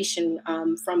affirmation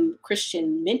from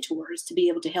Christian mentors to be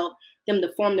able to help them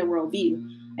to form their worldview.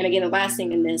 And again, the last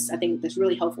thing in this, I think that's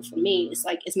really helpful for me is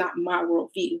like, it's not my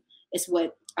worldview. It's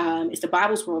what, it's the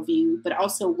Bible's worldview, but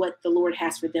also what the Lord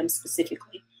has for them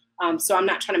specifically. So I'm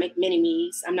not trying to make mini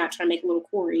me's. I'm not trying to make little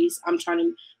Corys. I'm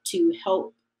trying to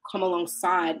help come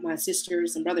alongside my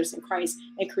sisters and brothers in Christ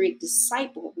and create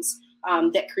disciples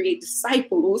that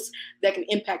can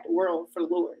impact the world for the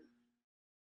Lord.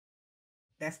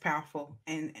 That's powerful.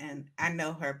 And I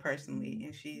know her personally,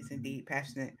 and she's indeed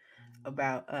passionate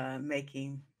about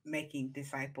making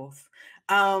disciples. Wait,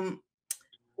 I'm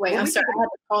sorry, I have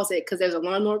to pause it because there's a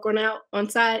lawnmower going out on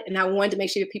side, and I wanted to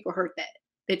make sure people heard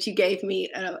that you gave me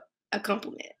a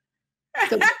compliment.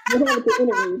 So we have the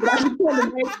interview, but I just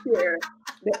wanted to make sure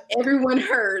that everyone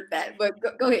heard that. But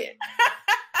go ahead.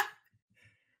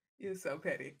 You're so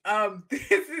petty. Back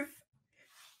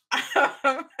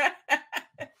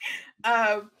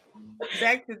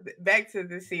to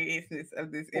the seriousness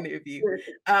of this interview.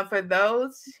 For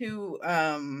those who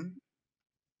are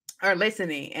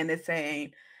listening and they're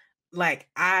saying, like,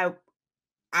 I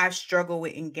struggle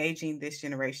with engaging this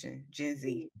generation, Gen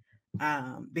Z,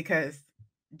 because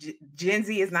Gen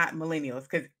Z is not millennials,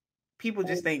 because people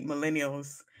just think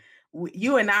millennials.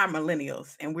 You and I are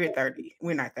millennials, and we're 30.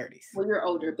 We're not 30s. Well, you're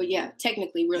older, but yeah,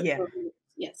 technically we're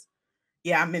yes.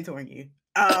 Yeah, I'm mentoring you.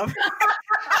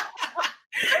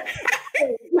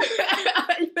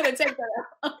 You better take that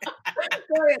out.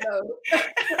 Go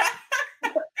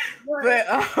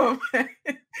ahead,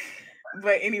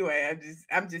 but anyway,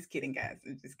 I'm just kidding, guys.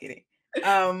 I'm just kidding.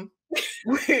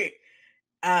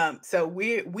 So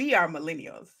we are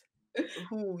millennials.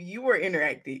 Who you were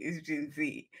interacting is Gen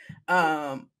Z.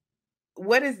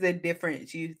 What is the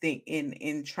difference you think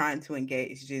in trying to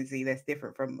engage Gen Z that's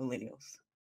different from millennials?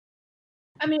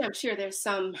 I mean, I'm sure there's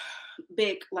some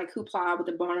big like hoopla with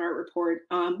the Barnard report.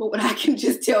 But what I can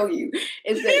just tell you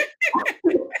is that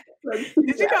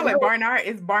did you call it Barnard?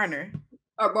 It's Barner.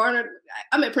 Or Barnard.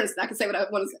 I'm at Princeton. I can say what I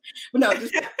want to say. But no,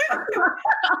 just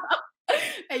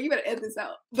hey, you better edit this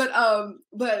out. But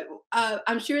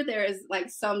I'm sure there is like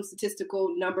some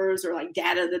statistical numbers or like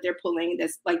data that they're pulling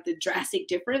that's like the drastic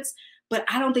difference. But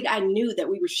I don't think I knew that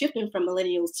we were shifting from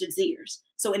millennials to Zers.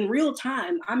 So in real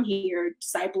time, I'm here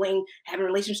discipling, having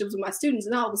relationships with my students,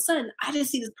 and all of a sudden, I just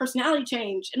see this personality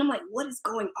change, and I'm like, what is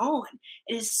going on?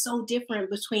 It is so different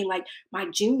between like my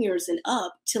juniors and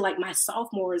up to like my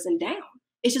sophomores and down.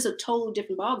 It's just a totally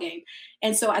different ballgame.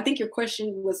 And so I think your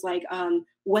question was like,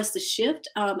 what's the shift?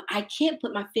 I can't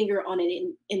put my finger on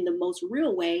it in the most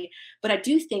real way, but I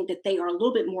do think that they are a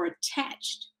little bit more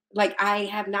attached. Like I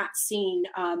have not seen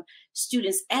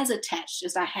students as attached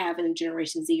as I have in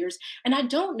Generation Zers. And I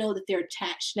don't know that they're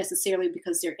attached necessarily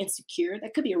because they're insecure.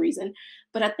 That could be a reason.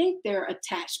 But I think they're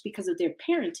attached because of their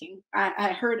parenting.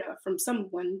 I heard from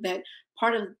someone that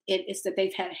part of it is that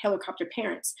they've had helicopter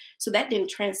parents. So that then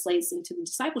translates into the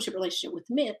discipleship relationship with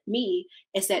me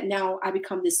is that now I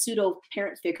become this pseudo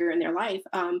parent figure in their life.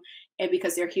 And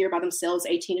because they're here by themselves,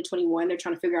 18 to 21, they're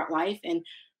trying to figure out life. And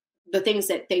the things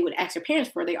that they would ask their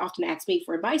parents for, they often ask me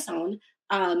for advice on.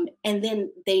 And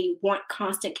then they want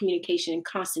constant communication and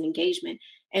constant engagement.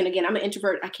 And again, I'm an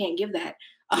introvert. I can't give that.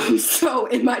 So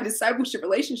in my discipleship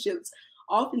relationships,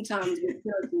 oftentimes with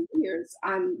parents and peers,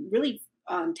 I'm really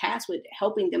tasked with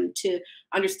helping them to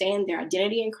understand their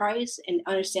identity in Christ and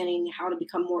understanding how to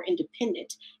become more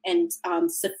independent and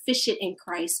sufficient in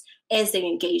Christ as they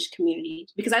engage community.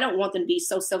 Because I don't want them to be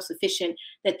so self-sufficient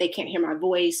that they can't hear my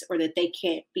voice or that they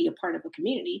can't be a part of a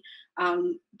community.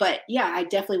 But yeah, I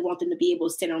definitely want them to be able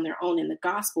to stand on their own in the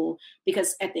gospel,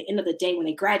 because at the end of the day, when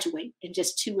they graduate in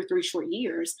just 2 or 3 short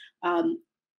years,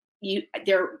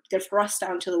 they're thrust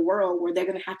out into the world where they're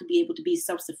going to have to be able to be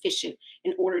self-sufficient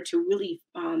in order to really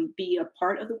be a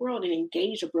part of the world and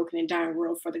engage a broken and dying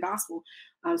world for the gospel.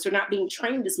 So not being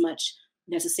trained as much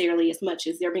as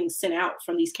they're being sent out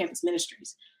from these campus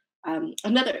ministries.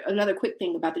 Another quick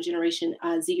thing about the Generation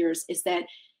Zers is that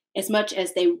as much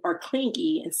as they are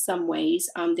clingy in some ways,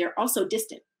 they're also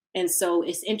distant. And so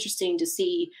it's interesting to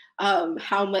see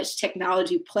how much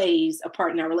technology plays a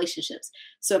part in our relationships.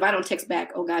 So if I don't text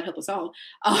back, oh God, help us all,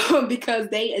 because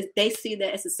they see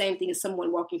that as the same thing as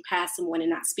someone walking past someone and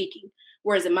not speaking.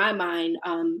 Whereas in my mind,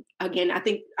 again, I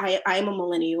think I am a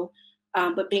millennial,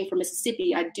 but being from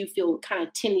Mississippi, I do feel kind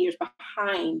of 10 years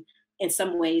behind in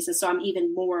some ways. And so I'm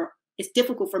even more, it's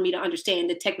difficult for me to understand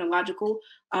the technological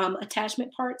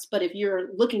attachment parts. But if you're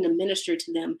looking to minister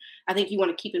to them, I think you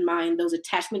want to keep in mind those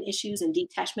attachment issues and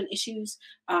detachment issues.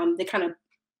 They kind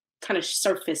of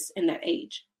surface in that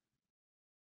age.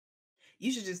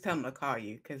 You should just tell them to call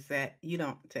you, because that you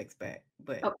don't text back.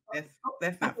 But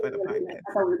that's not for the podcast. I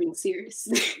thought we were being serious.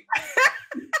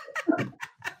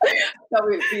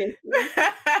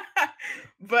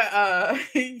 But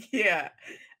yeah.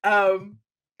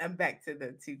 I'm back to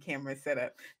the 2 camera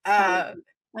setup. Now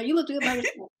you look good by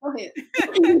yourself. Go ahead.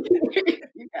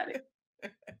 You got it.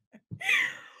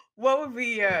 What would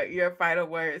be your final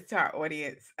words to our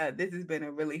audience? This has been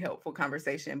a really helpful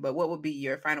conversation, but what would be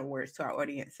your final words to our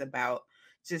audience about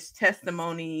just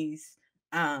testimonies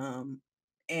and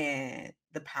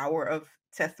the power of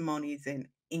testimonies and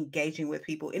engaging with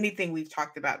people? Anything we've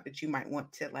talked about that you might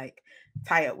want to like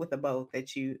tie up with a bow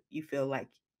that you feel like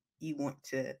you want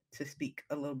to speak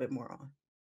a little bit more on?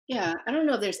 Yeah, I don't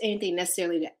know if there's anything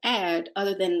necessarily to add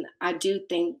other than I do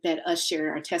think that us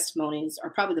sharing our testimonies are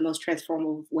probably the most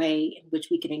transformative way in which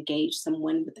we can engage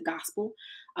someone with the gospel.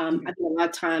 I think a lot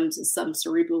of times in some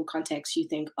cerebral context, you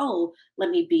think, oh,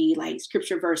 let me be like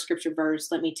scripture verse.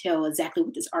 Let me tell exactly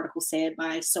what this article said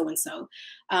by so-and-so.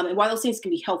 And while those things can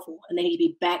be helpful and they need to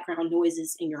be background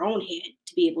noises in your own head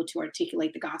to be able to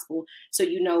articulate the gospel, so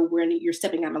you know when you're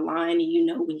stepping out of line and you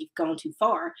know when you've gone too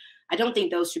far, I don't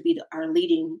think those should be our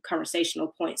leading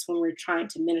conversational points when we're trying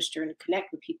to minister and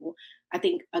connect with people. I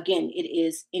think, again, it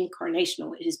is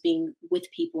incarnational. It is being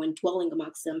with people and dwelling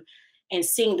amongst them and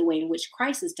seeing the way in which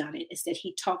Christ has done it, is that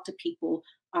he talked to people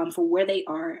for where they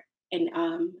are and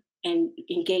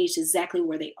engaged exactly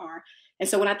where they are. And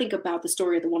so when I think about the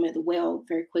story of the woman at the well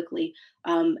very quickly,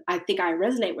 I think I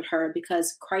resonate with her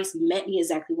because Christ met me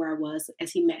exactly where I was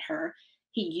as he met her.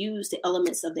 He used the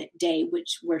elements of that day,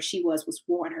 where she was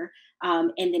water.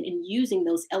 And then in using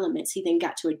those elements, he then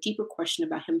got to a deeper question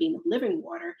about him being the living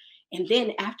water. And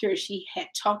then after she had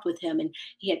talked with him and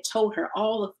he had told her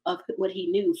all of what he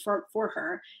knew for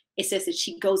her, it says that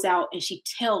she goes out and she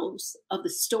tells of the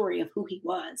story of who he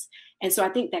was. And so I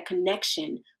think that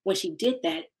connection, when she did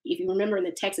that, if you remember in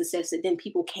the text, it says that then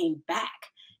people came back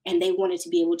and they wanted to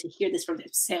be able to hear this for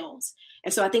themselves.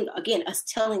 And so I think, again, us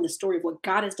telling the story of what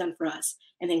God has done for us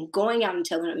and then going out and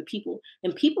telling other people,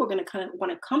 then people are going to kind of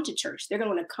want to come to church. They're going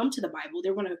to want to come to the Bible.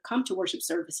 They're going to come to worship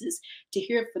services to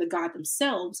hear it for the God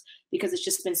themselves, because it's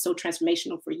just been so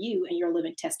transformational for you and your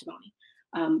living testimony.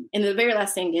 And the very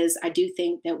last thing is, I do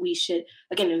think that we should,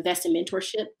 again, invest in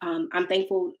mentorship. I'm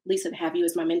thankful, Lisa, to have you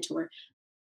as my mentor.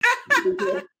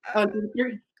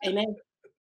 Amen.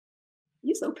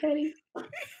 You so petty.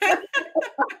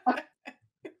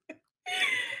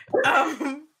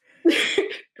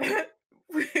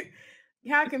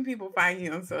 How can people find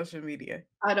you on social media?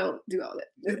 I don't do all that.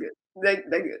 That's good.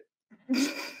 They're good.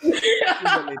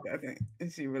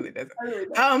 She really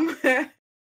doesn't.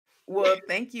 Well,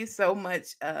 thank you so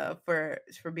much for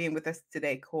being with us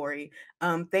today, Corey.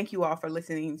 Thank you all for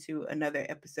listening to another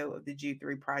episode of the Jude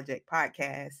 3 Project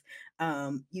podcast.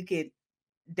 You could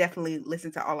definitely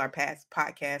listen to all our past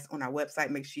podcasts on our website.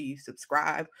 Make sure you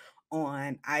subscribe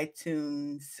on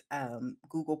iTunes,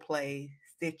 Google Play,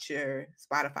 Stitcher,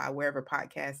 Spotify, wherever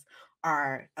podcasts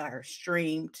are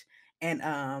streamed. And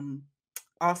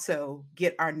also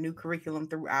get our new curriculum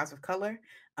through Eyes of Color,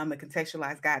 a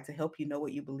contextualized guide to help you know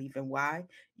what you believe and why.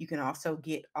 You can also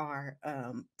get our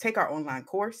take our online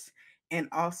course. And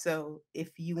also,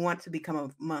 if you want to become a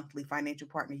monthly financial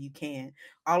partner, you can.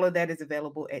 All of that is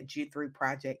available at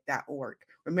jude3project.org.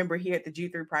 Remember, here at the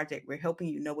Jude 3 Project, we're helping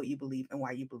you know what you believe and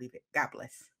why you believe it. God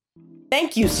bless.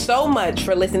 Thank you so much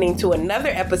for listening to another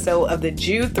episode of the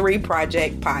Jude 3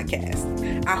 Project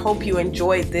podcast. I hope you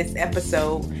enjoyed this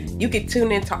episode. You can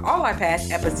tune into all our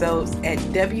past episodes at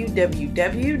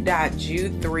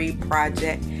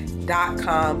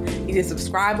www.jude3project.com. You can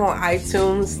subscribe on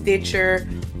iTunes, Stitcher,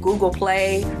 Google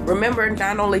Play. Remember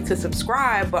not only to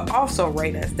subscribe, but also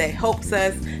rate us. That helps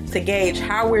us to gauge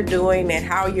how we're doing and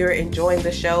how you're enjoying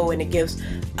the show, and it gives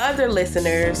other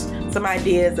listeners some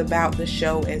ideas about the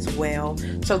show as well.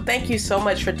 So thank you so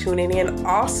much for tuning in.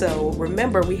 Also,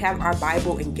 remember we have our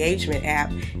Bible engagement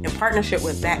app in partnership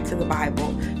with Back to the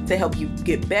Bible to help you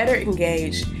get better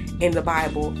engaged in the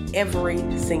Bible every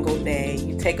single day.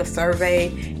 You take a survey,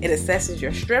 it assesses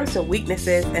your strengths and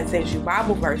weaknesses and sends you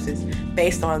Bible verses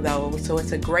based on those. So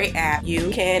it's a great app.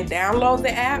 You can download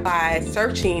the app by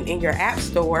searching in your App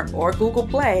Store or Google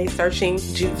Play, searching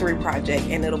Jude 3 Project,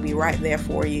 and it'll be right there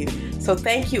for you. So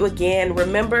thank you again.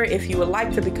 Remember, if you would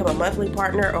like to become a monthly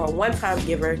partner or a one-time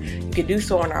giver, you can do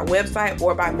so on our website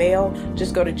or by mail.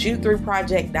 Just go to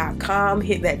jude3project.com,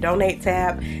 hit that donate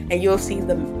tab, and you'll see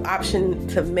the option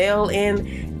to mail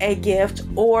in a gift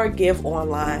or give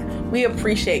online. We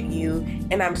appreciate you,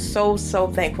 and I'm so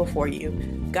thankful for you.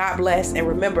 God bless, and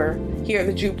remember, here at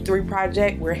the Jude 3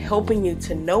 Project, we're helping you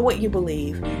to know what you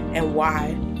believe and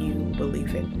why you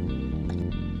believe it.